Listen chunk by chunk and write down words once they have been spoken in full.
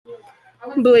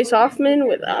Blaze Hoffman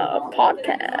with a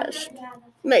podcast.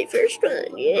 My first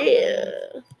one, yeah.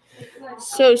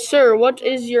 So, sir, what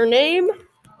is your name?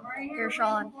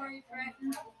 Gershon.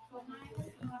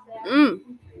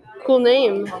 Cool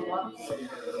name.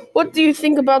 What do you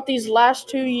think about these last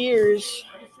 2 years?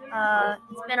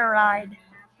 It's been a ride.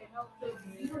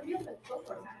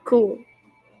 Cool.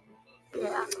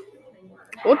 Yeah.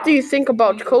 What do you think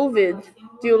about COVID?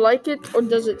 Do you like it or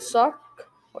does it suck?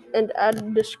 And add a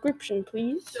description,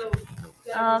 please.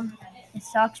 It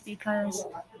sucks because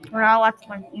we're not allowed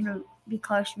to, be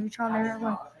close to each other,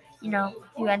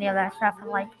 do any of that stuff.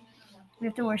 And, we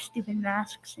have to wear stupid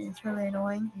masks, and it's really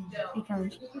annoying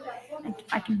because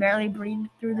I can barely breathe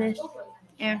through this.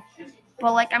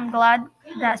 But I'm glad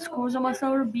that school's almost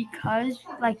over because,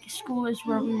 school is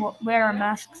where we wear our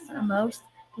masks the most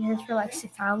because it's for,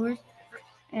 6 hours.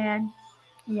 And,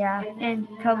 yeah, and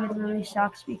COVID really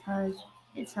sucks because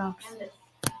it sucks.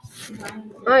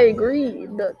 I agree,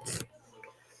 but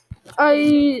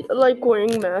I like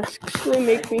wearing masks. They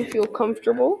make me feel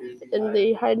comfortable and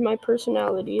they hide my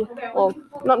personality. Well,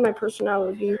 not my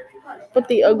personality, but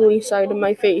the ugly side of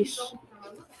my face.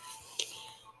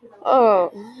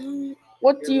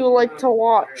 What do you like to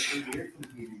watch?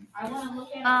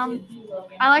 I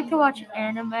like to watch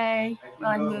anime,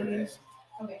 movies.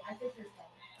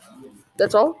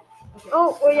 That's all?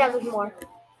 Oh, yeah, there's more.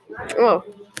 Oh,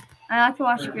 I like to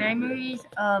watch scary movies,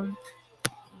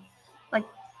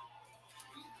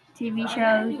 TV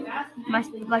shows. A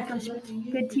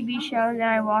good TV show that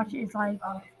I watch is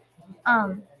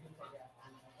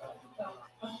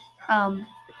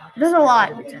there's a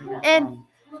lot, and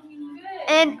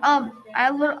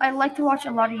I like to watch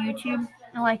a lot of YouTube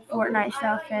and Fortnite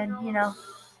stuff and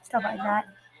stuff like that.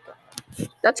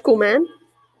 that's cool, man.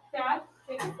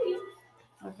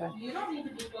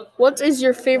 What is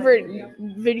your favorite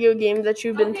video game that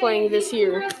you've been playing this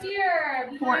year?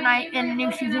 Fortnite and a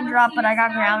new season dropped, but I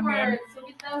got grounded.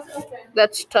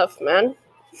 That's tough, man.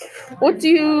 What do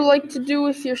you like to do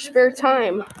with your spare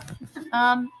time?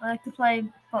 I like to play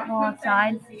football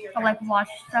outside. I watch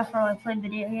stuff or play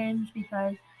video games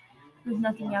because there's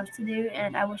nothing else to do,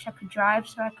 and I wish I could drive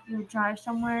so I could go drive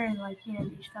somewhere and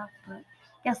do stuff. But I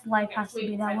guess life has to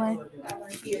be that way.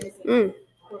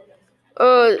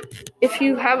 If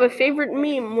you have a favorite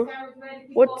meme,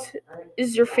 what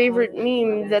is your favorite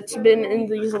meme that's been in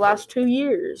these last 2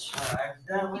 years?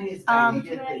 It's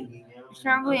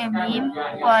not really a meme,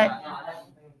 but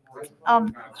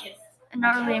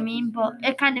not really a meme, but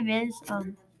it kind of is.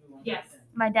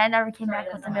 My dad never came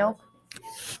back with the milk.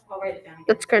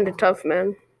 That's kind of tough,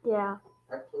 man. Yeah.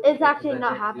 It's actually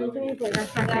not happening to me, but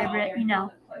that's my favorite,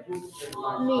 meme.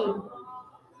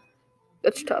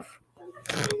 That's tough.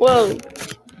 Well,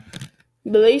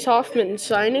 Blaze Hoffman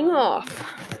signing off.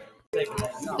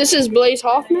 This is Blaze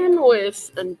Hoffman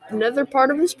with another part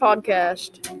of this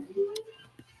podcast.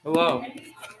 Hello.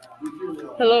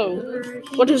 Hello.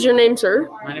 What is your name, sir?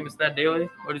 My name is Thad Daly.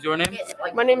 What is your name?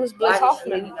 My name is Blaze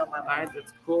Hoffman. Alright,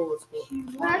 that's cool. That's cool.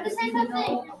 I have to say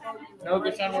something. No,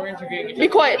 Gershon, we're interviewing. Be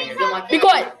quiet. Be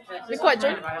quiet. Be quiet,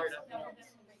 sir.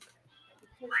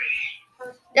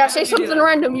 Yeah, say something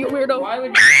random, you weirdo. Why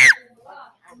would you?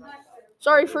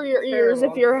 Sorry for your ears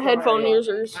if you're headphone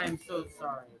users. I'm so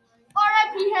sorry.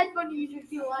 RIP headphone users,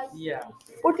 you like. Yeah.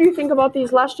 What do you think about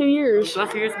these last 2 years?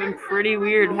 Last year's been pretty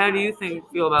weird. How do you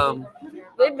feel about them?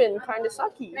 They've been kind of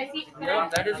sucky. No,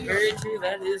 that is very true.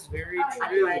 That is very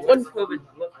true.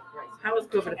 How has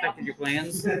COVID affected your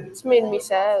plans? It's made me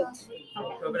sad.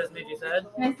 COVID has made you sad?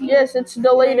 Yes, it's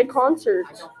delayed a concert.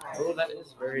 Oh, that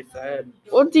is very sad.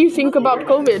 What do you think about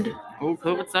COVID? Oh,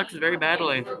 COVID sucks very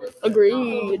badly.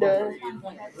 Agreed.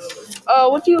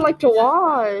 What do you like to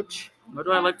watch? What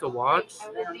do I like to watch?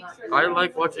 I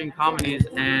like watching comedies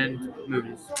and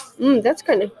movies. That's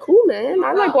kind of cool, man.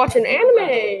 I like watching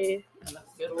anime.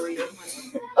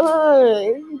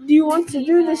 Do you want to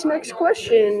do this next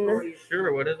question?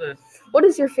 Sure, what is it? What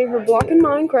is your favorite block in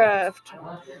Minecraft?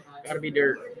 Gotta be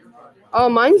dirt.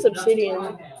 Mine's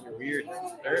obsidian. You're weird.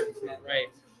 Dirt? Right.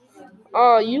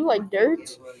 You like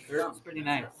dirt? Dirt's pretty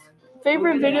nice.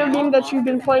 Favorite video game that you've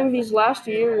been playing these last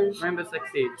years? Rainbow Six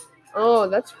Siege. Oh,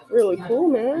 that's really cool,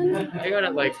 man. I got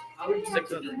it 6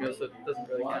 months ago, so it doesn't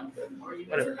really count, but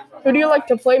whatever. Who do you like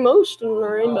to play most in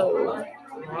Rainbow?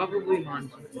 Probably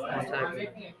Montagne.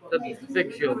 The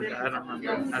big shield guy. I don't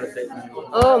remember how to say his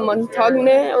name.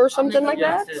 Montagne or something like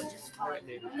that?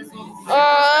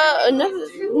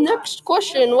 Next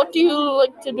question. What do you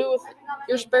like to do with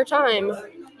your spare time?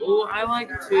 Oh, I like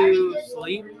to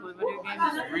sleep, play video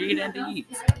games, read, and to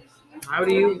eat. How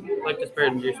do you like to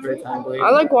spend your spare time, Blake?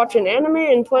 I like watching anime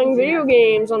and playing video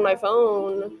games on my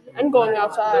phone and going Those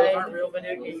outside. aren't real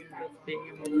video games. That's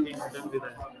being games. Don't do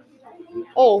that.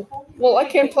 Oh, well, I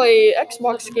can't play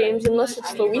Xbox games unless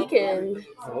it's the weekend.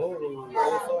 Oh,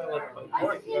 also I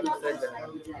like you said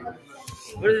that.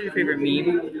 What is your favorite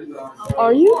meme?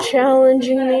 Are you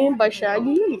challenging me by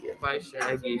Shaggy? By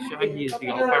Shaggy. Shaggy is the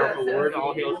all-powerful word.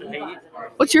 All hail Shaggy.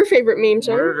 What's your favorite meme,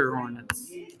 sir? Murder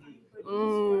hornets.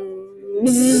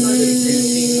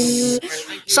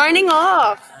 Signing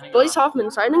off. Blaze Hoffman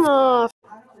signing off.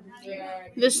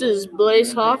 This is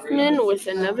Blaze Hoffman with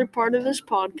another part of this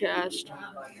podcast.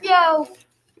 Yo.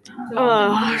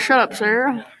 Shut up,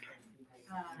 Sarah.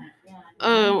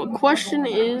 Question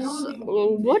is,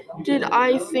 what did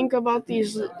I think about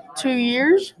these 2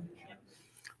 years?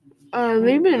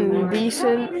 They've been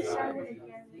decent,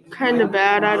 kind of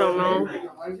bad, I don't know.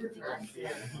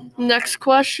 Next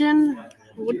question,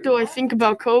 what do I think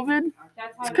about COVID?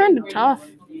 It's kind of tough.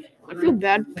 I feel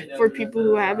bad for people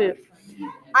who have it.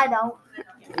 I don't.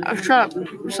 Shut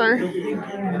up, sir.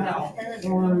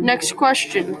 Next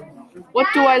question, what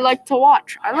do I like to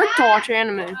watch? I like to watch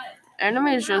anime. Anime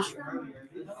is just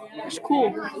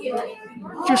cool.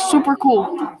 Just super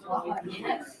cool.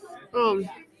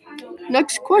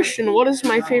 Next question, what is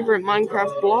my favorite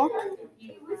Minecraft block?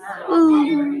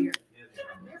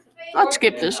 Let's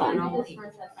skip this one.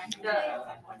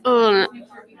 A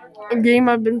game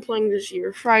I've been playing this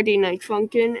year, Friday Night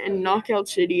Funkin' and Knockout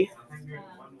City.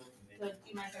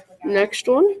 Next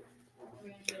one.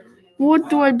 What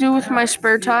do I do with my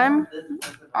spare time?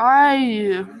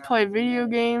 I play video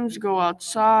games, go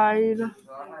outside,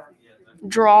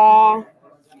 draw.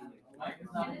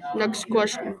 Next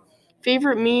question.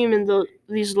 Favorite meme in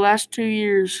these last 2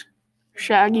 years?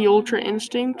 Shaggy Ultra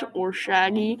Instinct or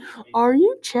Shaggy, are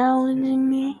you challenging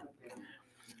me?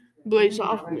 Blaze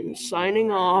Hoffman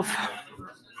signing off.